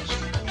votes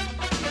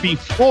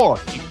before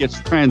it gets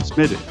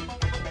transmitted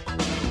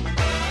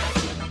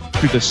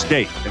to the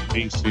state and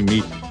mainstream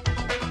media.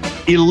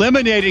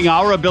 Eliminating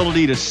our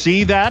ability to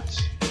see that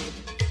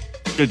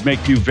should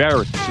make you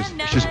very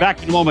suspicious.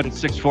 Back in a moment at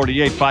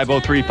 6:48,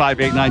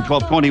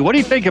 503-589-1220. What do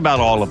you think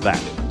about all of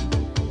that?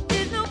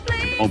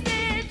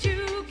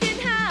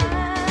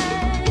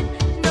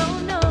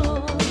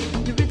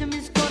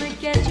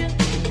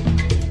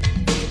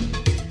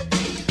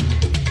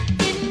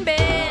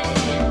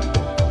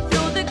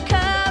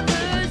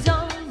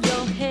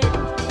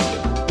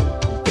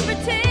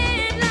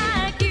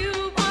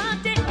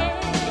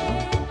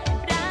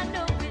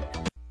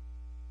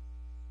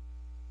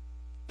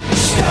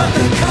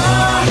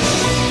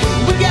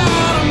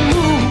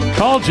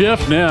 Call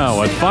Jeff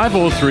now at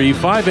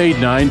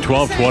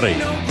 503-589-1220.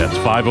 That's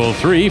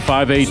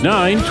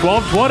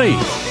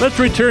 503-589-1220. Let's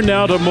return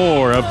now to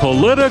more of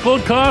Political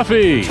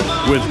Coffee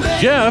with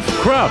Jeff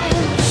Krupp.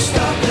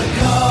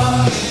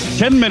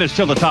 10 minutes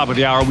till the top of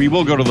the hour. We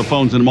will go to the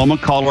phones in a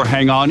moment. Caller,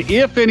 hang on.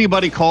 If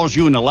anybody calls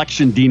you an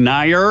election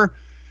denier,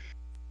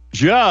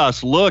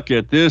 just look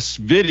at this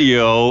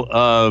video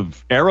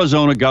of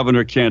Arizona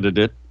governor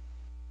candidate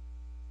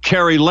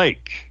Kari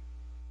Lake,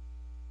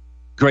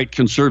 great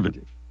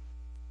conservative,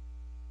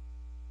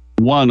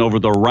 won over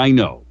the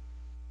Rhino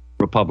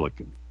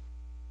Republican.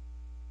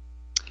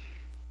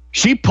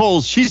 She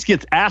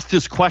gets asked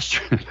this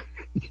question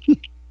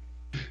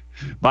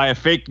by a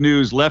fake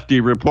news lefty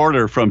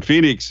reporter from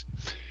Phoenix.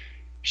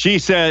 She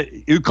said,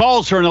 who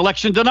calls her an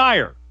election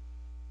denier.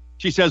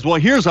 She says, well,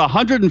 here's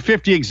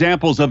 150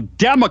 examples of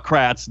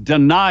Democrats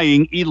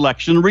denying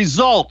election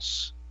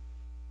results.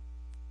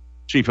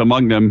 Chief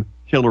among them,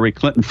 Hillary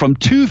Clinton from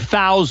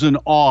 2000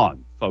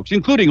 on, folks,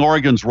 including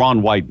Oregon's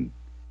Ron Wyden.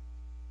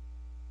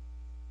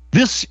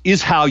 This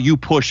is how you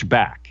push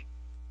back.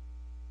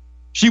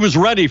 She was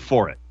ready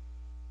for it.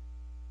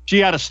 She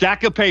had a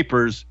stack of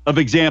papers of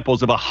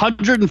examples of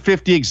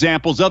 150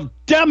 examples of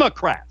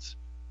Democrats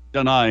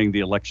denying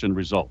the election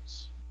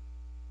results.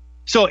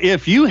 So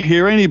if you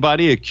hear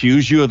anybody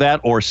accuse you of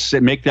that or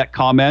make that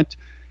comment,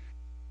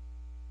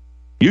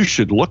 you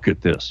should look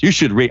at this. You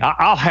should read.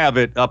 I'll have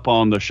it up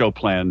on the show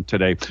plan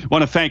today. I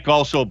want to thank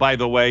also, by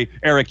the way,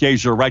 Eric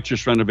Azer,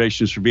 Righteous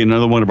Renovations, for being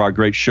another one of our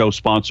great show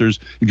sponsors.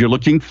 If you're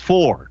looking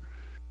for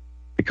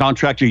a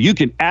contractor you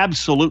can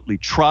absolutely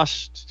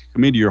trust to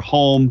come into your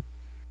home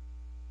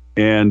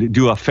and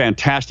do a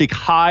fantastic,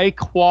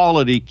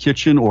 high-quality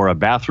kitchen or a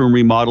bathroom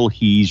remodel,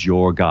 he's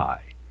your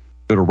guy.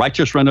 Go to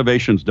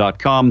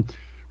righteousrenovations.com,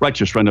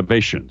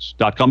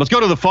 righteousrenovations.com. Let's go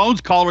to the phones.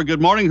 Caller,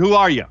 good morning. Who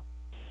are you?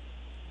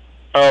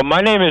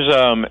 My name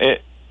is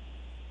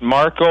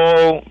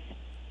Marco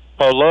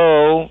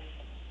Polo,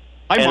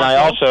 Hi, and Marco. I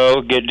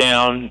also get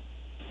down,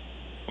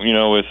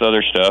 with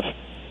other stuff.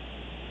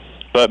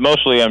 But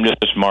mostly I'm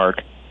just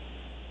Mark.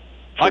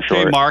 Okay,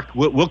 short. Mark.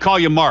 We'll call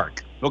you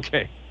Mark.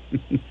 Okay.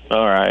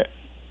 All right.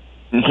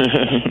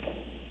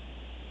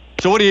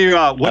 So what do you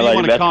want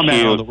to that's comment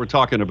cute. on that we're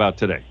talking about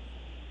today?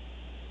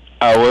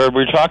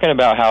 We're talking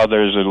about how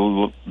there's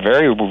a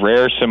very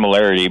rare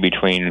similarity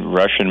between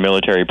Russian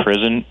military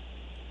prison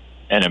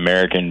and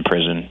American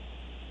prison,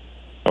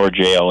 or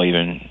jail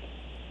even.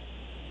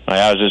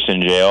 I was just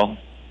in jail,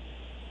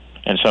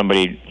 and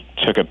somebody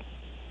took a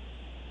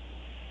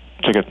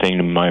thing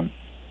to my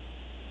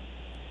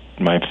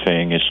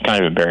thing. It's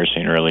kind of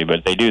embarrassing, really,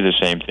 but they do the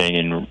same thing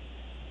in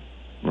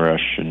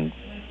Russian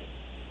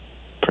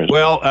prison.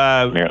 Well,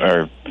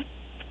 or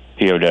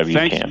POW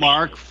thanks, camps.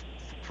 Mark,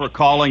 for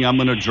calling. I'm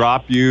going to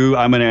drop you.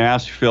 I'm going to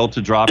ask Phil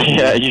to drop you.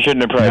 Yeah, you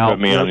shouldn't have probably Now, put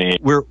me on the...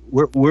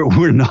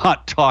 We're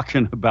not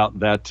talking about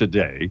that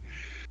today.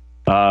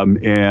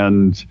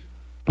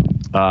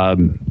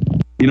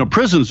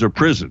 Prisons are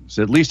prisons.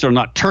 At least they're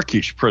not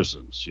Turkish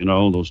prisons.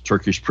 Those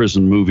Turkish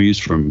prison movies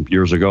from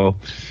years ago.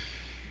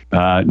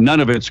 None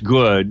of it's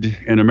good,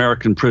 and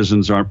American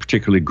prisons aren't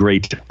particularly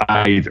great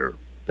either.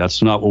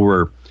 That's not what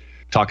we're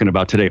talking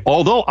about today.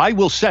 Although I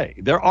will say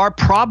there are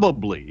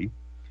probably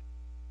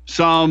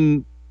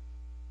some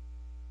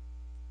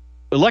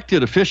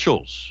elected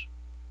officials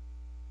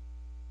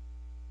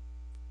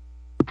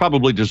who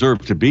probably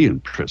deserve to be in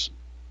prison.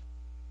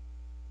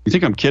 You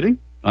think I'm kidding?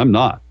 I'm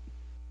not.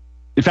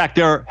 In fact,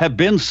 there have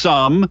been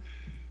some.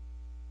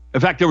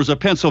 In fact, there was a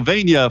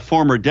Pennsylvania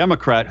former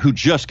Democrat who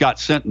just got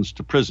sentenced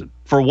to prison.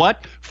 For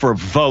what? For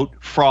vote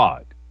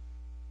fraud.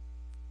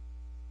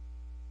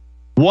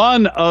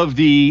 One of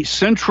the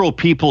central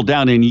people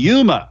down in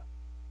Yuma,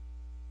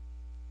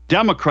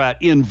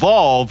 Democrat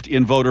involved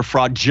in voter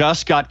fraud,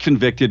 just got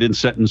convicted and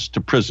sentenced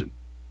to prison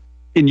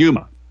in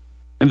Yuma.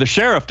 And the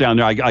sheriff down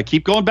there, I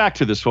keep going back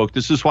to this, folks.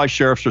 This is why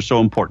sheriffs are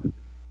so important.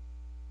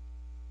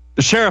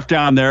 The sheriff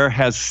down there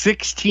has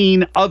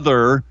 16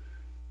 other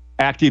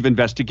active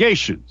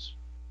investigations.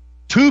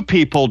 2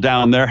 people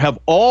down there have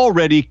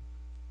already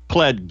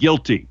pled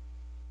guilty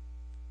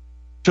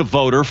to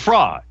voter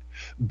fraud,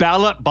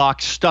 ballot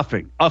box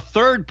stuffing. A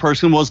 3rd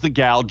person was the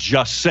gal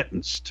just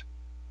sentenced.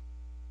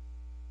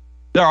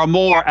 There are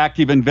more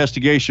active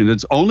investigations.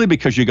 It's only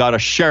because you got a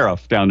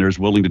sheriff down there is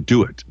willing to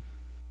do it.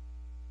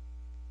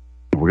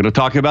 We're going to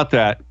talk about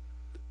that.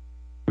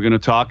 We're going to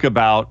talk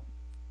about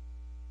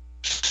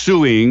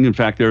suing. In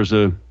fact,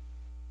 we'll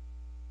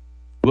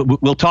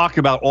talk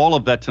about all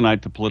of that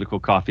tonight, the Political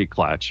Coffee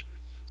Clutch.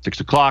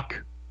 6 o'clock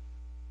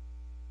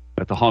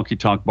at the Honky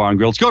Tonk Bar and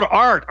Grill. Let's go to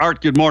Art.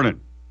 Art, good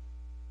morning.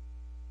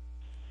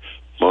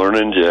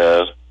 Morning,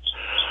 Jeff.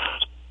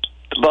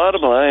 The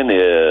bottom line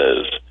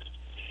is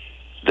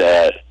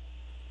that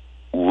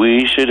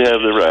we should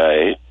have the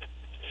right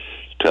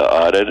to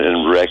audit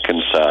and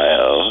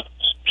reconcile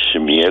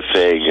Shamia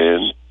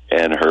Fagan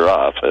and her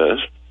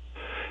office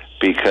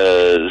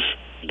because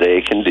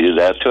they can do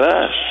that to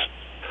us.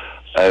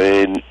 I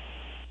mean,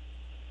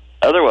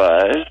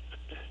 otherwise,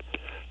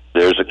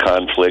 there's a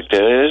conflict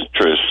of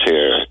interest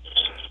here.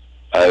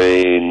 I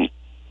mean,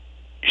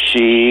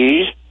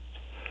 she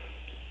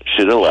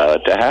should allow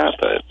it to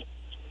happen.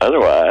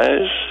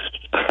 Otherwise,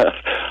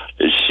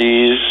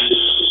 she's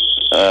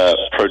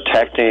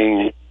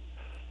protecting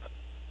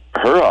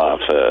her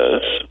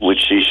office, which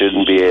she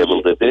shouldn't be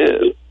able to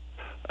do.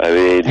 I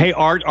mean, hey,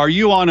 Art, are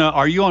you on a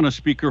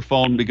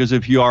speakerphone? Because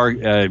if you are,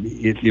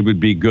 it would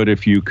be good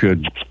if you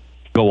could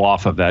go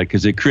off of that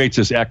because it creates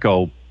this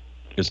echo.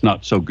 It's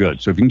not so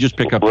good. So if you can just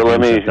pick up.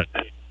 Well, is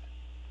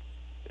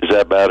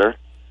that better?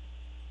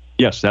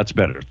 Yes, that's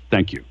better.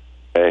 Thank you.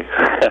 Okay.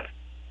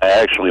 I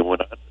actually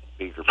went on the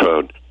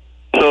speakerphone.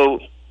 So,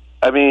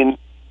 I mean,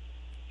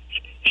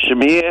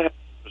 Shamia has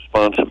a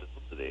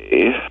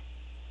responsibility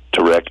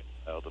to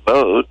reconcile the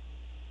vote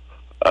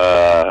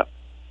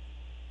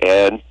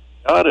and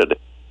audit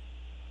it.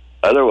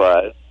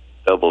 Otherwise,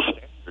 double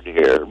standard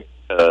here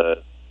because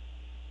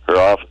her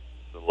office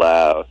is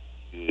allowed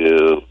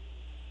to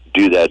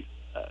do that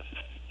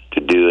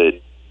do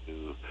it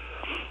to,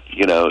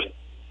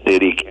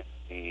 city,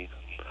 county,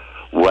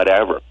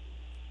 whatever.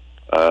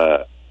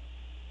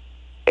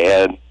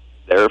 And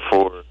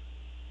therefore,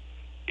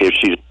 if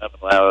she's not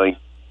allowing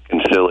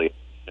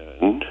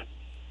conciliation,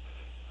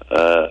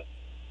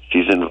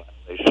 she's in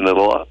violation of the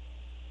law.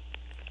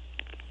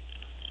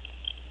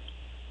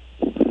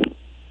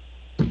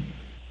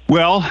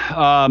 Well,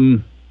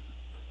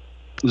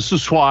 this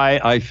is why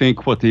I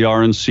think what the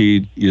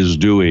RNC is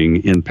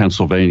doing in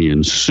Pennsylvania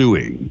and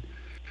suing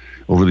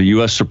over the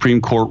U.S.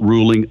 Supreme Court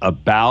ruling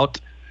about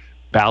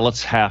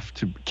ballots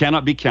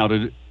cannot be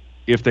counted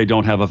if they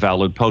don't have a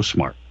valid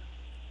postmark.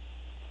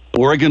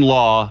 Oregon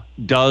law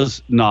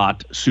does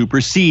not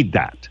supersede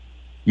that.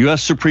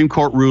 U.S. Supreme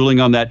Court ruling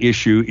on that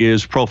issue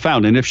is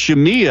profound. And if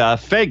Shemia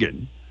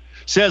Fagan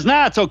says,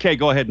 it's okay,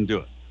 go ahead and do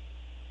it,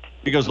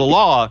 because the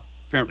law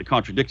apparently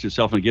contradicts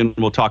itself, and again,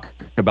 we'll talk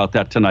about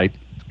that tonight,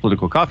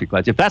 political coffee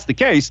class. If that's the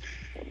case,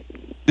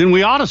 then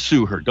we ought to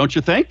sue her, don't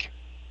you think?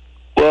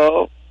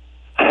 Well,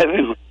 I think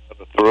we have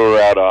to throw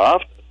her out of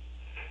office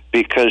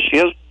because she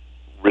has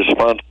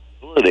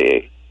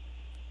responsibility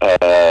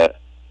to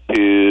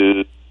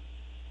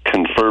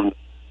confirm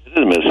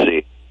the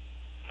legitimacy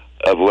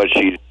of what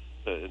she did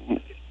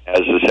as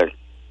the Secretary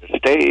of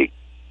State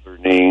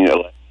concerning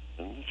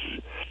elections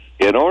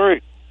in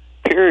Oregon,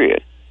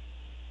 period.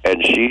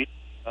 And she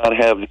does not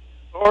have the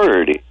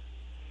authority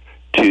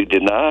to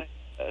deny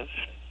us,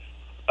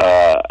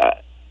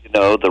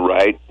 the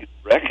right to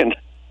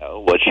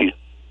reconcile what she's doing.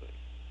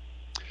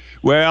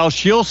 Well,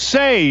 she'll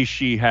say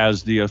she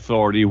has the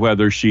authority,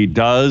 whether she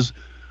does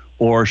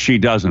or she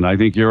doesn't. I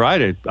think you're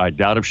right. I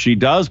doubt if she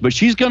does, but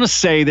she's going to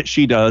say that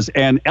she does.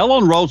 And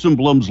Ellen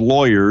Rosenblum's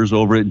lawyers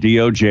over at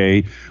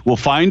DOJ will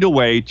find a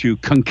way to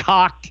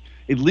concoct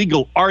a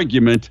legal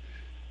argument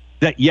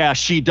that,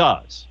 she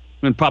does,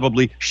 and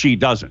probably she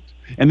doesn't.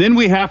 And then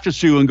we have to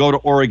sue and go to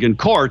Oregon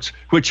courts,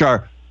 which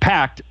are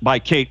packed by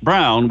Kate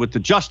Brown with the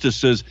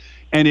justices,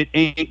 and it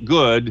ain't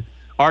good.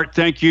 Art,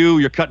 thank you.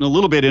 You're cutting a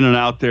little bit in and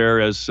out there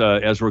as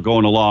we're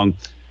going along.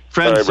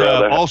 Friends,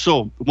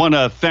 also want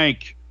to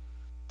thank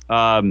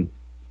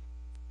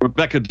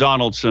Rebecca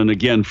Donaldson,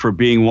 again, for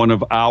being one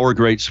of our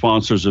great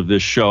sponsors of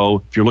this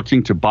show. If you're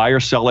looking to buy or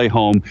sell a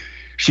home,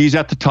 she's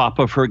at the top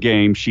of her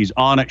game. She's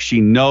on it. She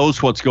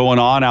knows what's going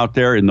on out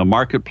there in the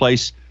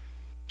marketplace.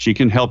 She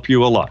can help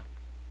you a lot.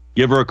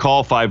 Give her a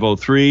call,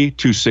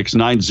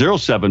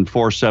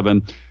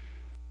 503-269-0747,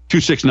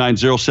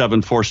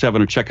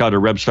 269-0747, or check out her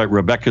website,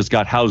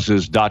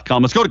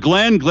 rebeccasgothouses.com. Let's go to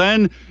Glenn.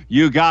 Glenn,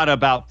 you got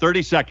about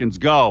 30 seconds.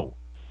 Go.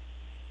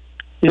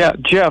 Yeah,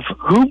 Jeff,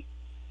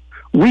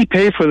 we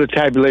pay for the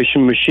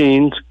tabulation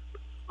machines.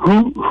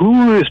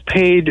 Who is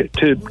paid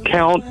to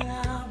count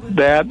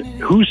that?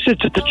 Who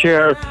sits at the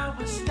chair?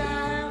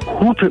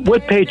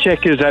 What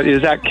paycheck is that?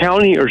 Is that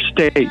county or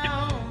state?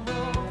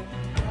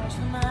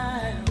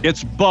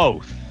 It's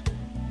both.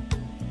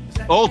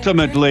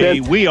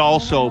 Ultimately, we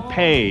also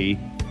pay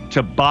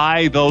to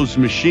buy those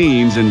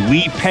machines, and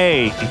we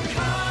pay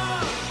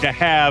to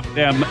have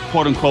them,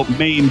 quote unquote,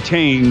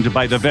 maintained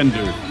by the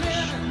vendors.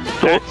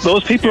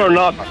 Those people are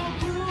not.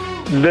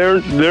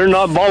 They're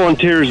not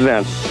volunteers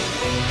then.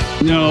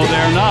 No,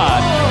 they're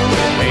not.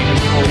 Paid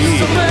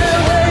employees.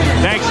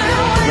 Thanks.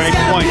 Great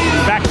point.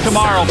 Back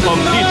tomorrow,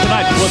 folks. See you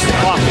tonight. Let's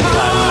coffee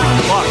class.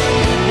 6 o'clock.